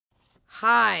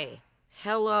Hi.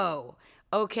 Hello.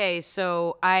 Okay,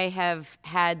 so I have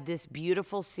had this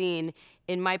beautiful scene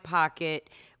in my pocket.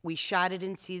 We shot it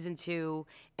in season 2,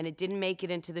 and it didn't make it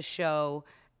into the show.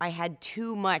 I had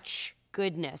too much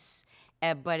goodness,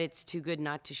 but it's too good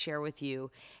not to share with you.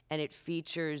 And it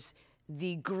features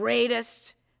the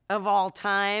greatest of all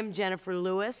time, Jenifer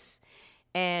Lewis,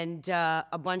 and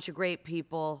a bunch of great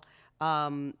people.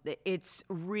 It's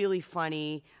really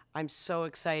funny. I'm so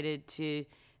excited to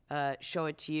show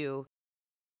it to you.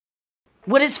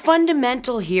 What is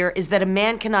fundamental here is that a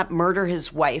man cannot murder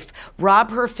his wife,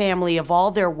 rob her family of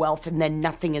all their wealth, and then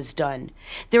nothing is done.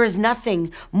 There is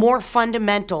nothing more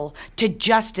fundamental to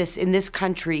justice in this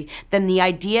country than the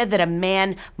idea that a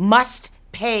man must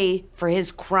pay for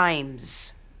his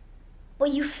crimes.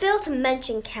 What you fail to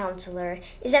mention, counselor,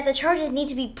 is that the charges need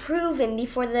to be proven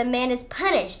before the man is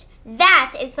punished.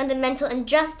 That is fundamental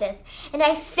injustice, and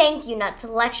I thank you not to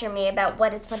lecture me about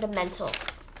what is fundamental.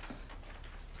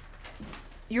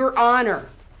 Your Honor,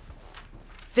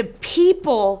 the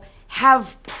people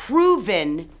have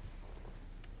proven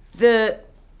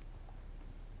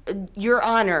Your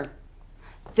Honor,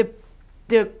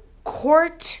 the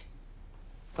court,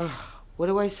 what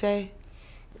do I say?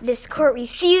 This court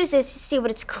refuses to see what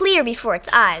is clear before its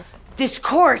eyes. This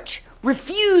court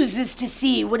refuses to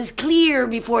see what is clear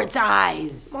before its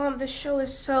eyes. Mom, this show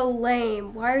is so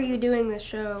lame. Why are you doing this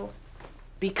show?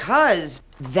 Because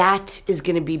that is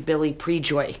going to be Billy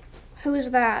Prejoy. Who is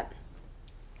that?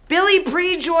 Billy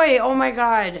Prejoy, oh my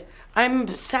God. I'm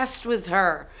obsessed with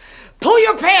her. Pull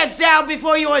your pants down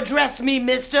before you address me,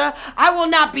 mister. I will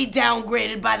not be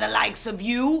downgraded by the likes of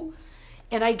you.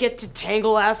 And I get to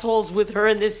tangle assholes with her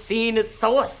in this scene. It's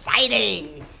so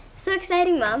exciting. So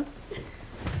exciting, Mom.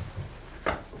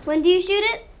 When do you shoot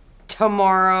it?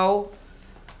 Tomorrow.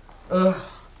 Ugh.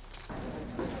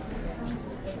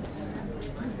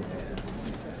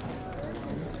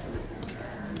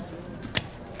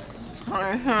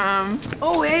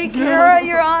 Oh, hey, Kara,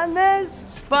 you're on this?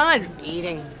 Fun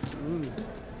eating.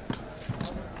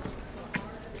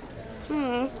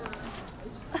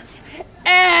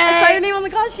 I saw your name on the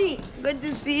call sheet. Good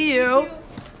to see you.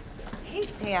 Hey,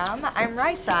 Sam. I'm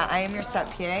Risa. I am your set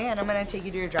PA, and I'm going to take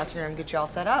you to your dressing room and get you all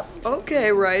set up. Okay,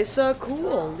 Risa,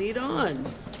 cool. Lead on.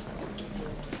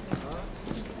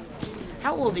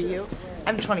 How old are you?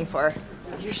 I'm 24.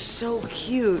 You're so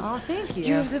cute. Oh, thank you.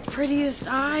 You have the prettiest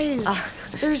eyes.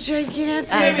 They're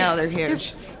gigantic. I know, they're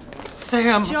huge.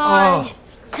 Sam, John,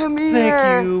 come here.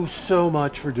 thank you so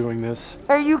much for doing this.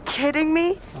 Are you kidding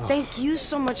me? Thank you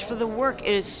so much for the work.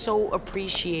 It is so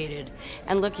appreciated.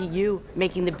 And look at you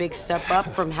making the big step up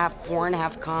from half porn,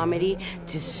 half comedy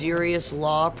to serious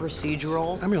law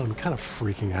procedural. I mean, I'm kind of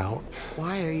freaking out.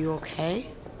 Why? Are you okay?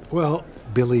 Well,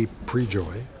 Billy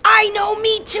Prejoy. I know,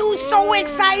 me too. So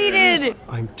excited.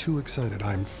 I'm too excited.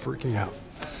 I'm freaking out.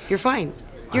 You're fine.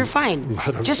 You're fine.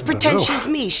 Just pretend she's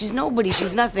me. She's nobody.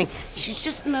 She's nothing. She's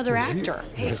just another actor.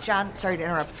 Hey, it's John. Sorry to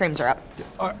interrupt. Frames are up.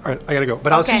 All right, I gotta go,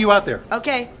 but I'll see you out there.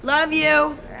 Okay. Love you.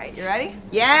 All right, you ready?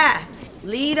 Yeah.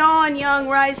 Lead on, young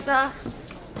Risa.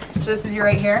 So this is you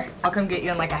right here. I'll come get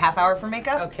you in like a half hour for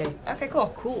makeup. Okay. Okay,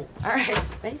 cool. Cool. All right.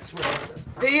 Thanks, Risa.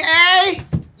 PA!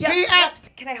 Yes.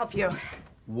 Can I help you?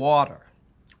 Water.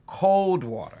 Cold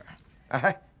water.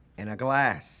 In a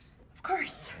glass. Of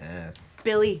course. Yes.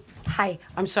 Billy, hi.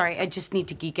 I'm sorry. I just need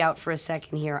to geek out for a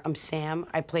second here. I'm Sam.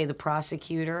 I play the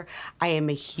prosecutor. I am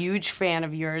a huge fan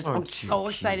of yours. I'm so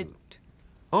excited.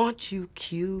 Aren't you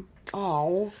cute?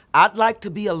 Oh. I'd like to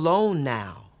be alone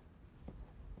now.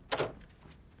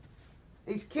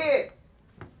 These kids,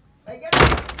 they get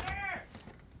up there.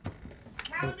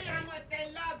 Tell me how much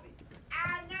they love me.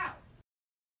 I know.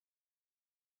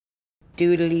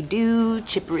 Doodly doo,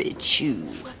 chippery chew.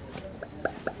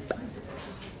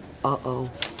 Uh-oh.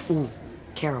 Ooh,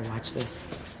 Kara, watch this.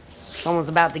 Someone's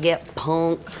about to get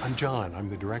punked. I'm John. I'm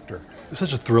the director. It's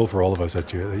such a thrill for all of us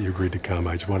that you agreed to come.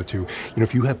 I just wanted to,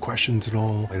 if you have questions and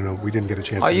all, I know we didn't get a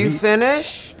chance to meet. Are you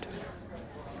finished?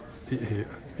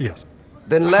 Yes.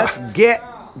 Then let's get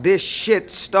this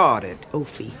shit started.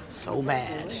 Oofy. So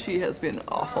bad. She has been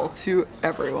awful to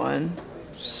everyone.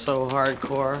 So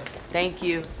hardcore. Thank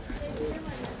you.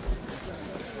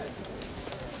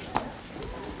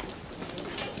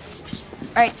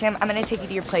 All right, Sam, I'm going to take you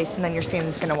to your place, and then your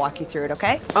stand-in's going to walk you through it,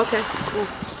 okay? Okay, cool.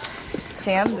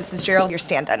 Sam, this is Gerald, your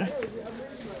stand-in.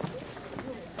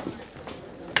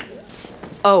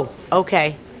 Oh,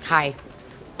 okay. Hi.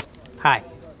 Hi.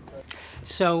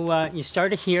 So you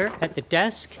started here at the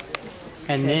desk,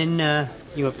 and then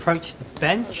you approach the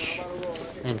bench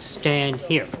and stand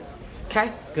here. Okay.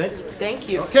 Good. Thank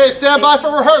you. Okay, stand by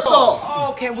for rehearsal.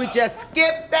 Oh, can we just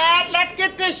skip that? Let's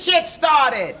get this shit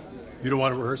started. You don't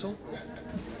want a rehearsal?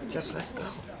 Just let's go.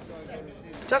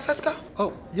 Just let's go.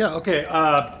 Oh, yeah, okay.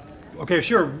 Okay,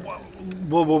 sure.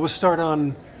 We'll start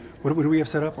on, what do we have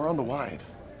set up? We're on the wide.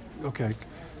 Okay.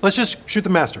 Let's just shoot the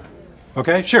master.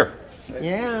 Okay, sure.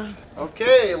 Yeah.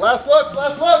 Okay, last looks,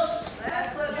 last looks.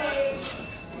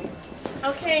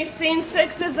 Okay, scene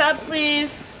 6 is up,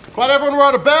 please. Quiet, everyone, we're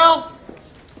on a bell.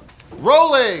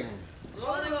 Rolling.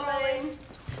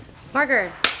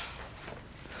 Margaret.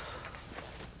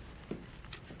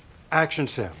 Action,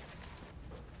 Sam.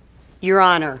 Your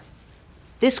Honor,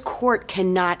 this court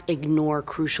cannot ignore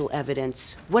crucial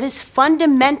evidence. What is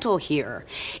fundamental here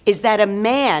is that a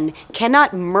man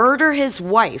cannot murder his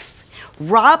wife,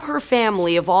 rob her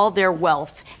family of all their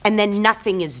wealth, and then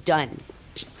nothing is done.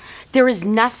 There is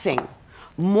nothing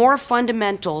more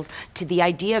fundamental to the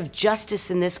idea of justice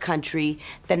in this country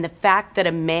than the fact that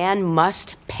a man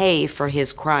must pay for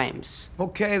his crimes.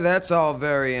 Okay, that's all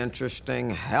very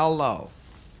interesting. Hello.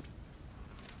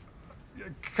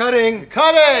 Cutting.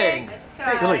 Cutting.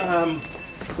 Hey, Billy.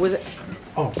 Was it?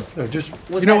 Oh, no, just,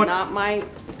 Was you know that what? not my?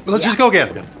 Let's just go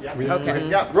again. Okay.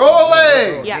 Yeah,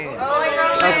 rolling.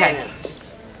 Yeah. Okay.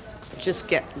 Just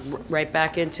get right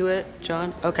back into it,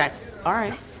 John. Okay. All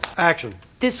right. Action.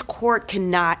 This court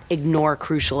cannot ignore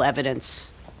crucial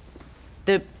evidence.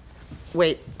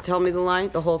 Wait, tell me the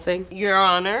line, the whole thing? Your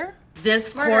Honor,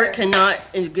 this court cannot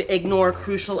ignore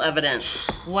crucial evidence.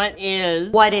 What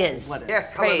is? What is?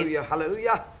 Yes, Praise.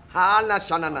 hallelujah,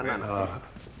 hallelujah.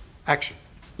 Action.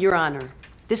 Your Honor,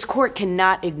 this court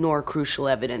cannot ignore crucial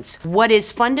evidence. What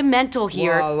is fundamental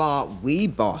here? Well, aren't we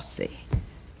bossy?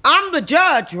 I'm the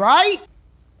judge, right?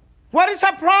 What is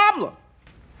her problem?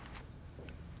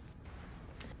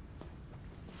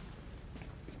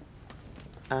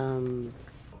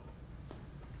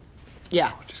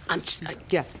 Yeah.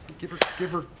 Yeah. Give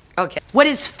her. Okay. What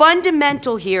is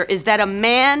fundamental here is that a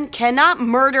man cannot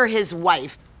murder his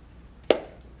wife.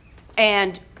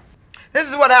 And This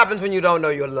is what happens when you don't know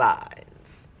your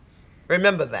lines.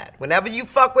 Remember that. Whenever you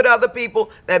fuck with other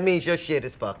people, that means your shit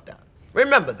is fucked up.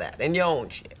 Remember that, and your own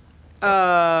shit.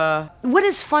 what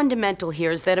is fundamental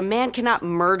here is that a man cannot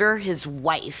murder his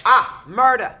wife. Ah,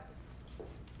 murder.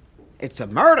 It's a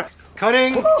murder.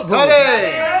 Cutting.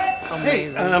 Cutting.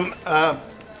 Hey,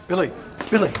 Billy,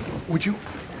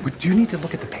 do you need to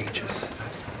look at the pages?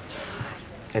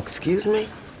 Excuse me?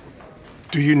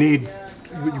 Do you need,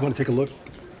 you want to take a look?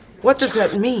 What does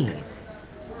that mean?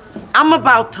 I'm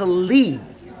about to leave.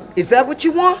 Is that what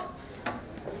you want?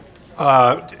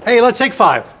 Hey, let's take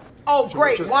 5. Oh,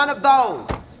 great, one of those.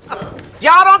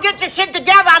 Y'all don't get your shit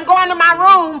together, I'm going to my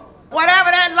room.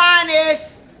 Whatever that line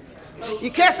is,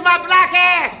 you kiss my black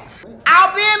ass.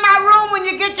 I'll be in my room when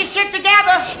you get your shit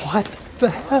together. What the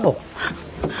hell?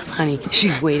 Honey,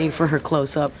 she's waiting for her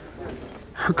close-up.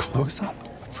 Her close-up?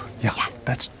 Yeah,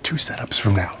 that's 2 setups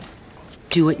from now.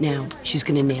 Do it now. She's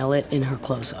gonna nail it in her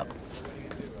close-up.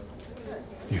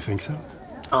 You think so?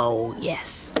 Oh,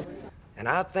 yes. And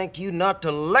I thank you not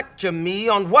to lecture me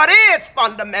on what is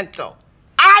fundamental.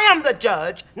 I am the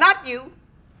judge, not you.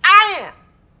 I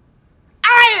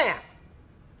am.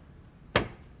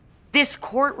 This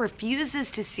court refuses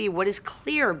to see what is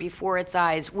clear before its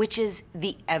eyes, which is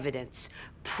the evidence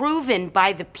proven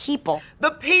by the people.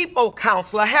 The people,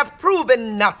 counselor, have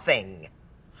proven nothing.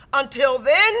 Until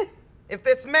then, if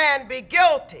this man be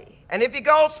guilty, and if he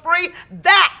goes free,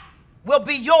 that will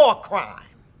be your crime.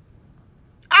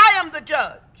 I am the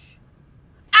judge.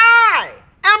 I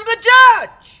am the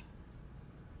judge.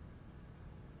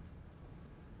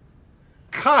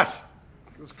 Cut!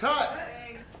 It's cut.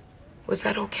 Was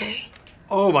that okay?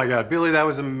 Oh my God, Billy, that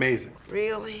was amazing.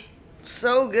 Really?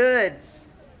 So good.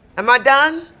 Am I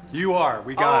done? You are,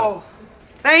 we got it.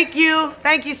 Thank you.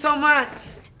 Thank you so much.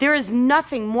 There is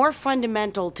nothing more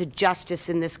fundamental to justice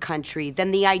in this country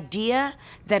than the idea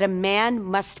that a man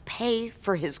must pay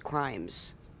for his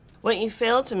crimes. What you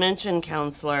failed to mention,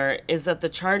 counselor, is that the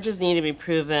charges need to be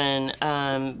proven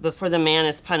before the man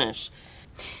is punished.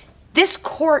 This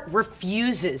court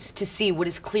refuses to see what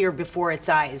is clear before its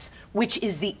eyes, which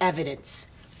is the evidence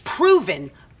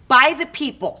proven by the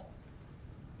people.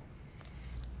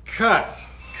 Cut.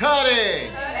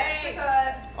 Cutting. That's a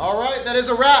cut. All right, that is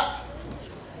a wrap.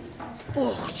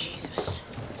 Oh, Jesus.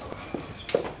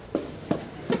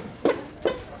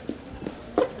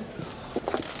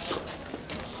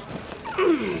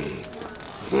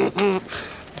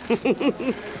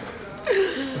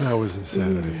 That was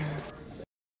insanity.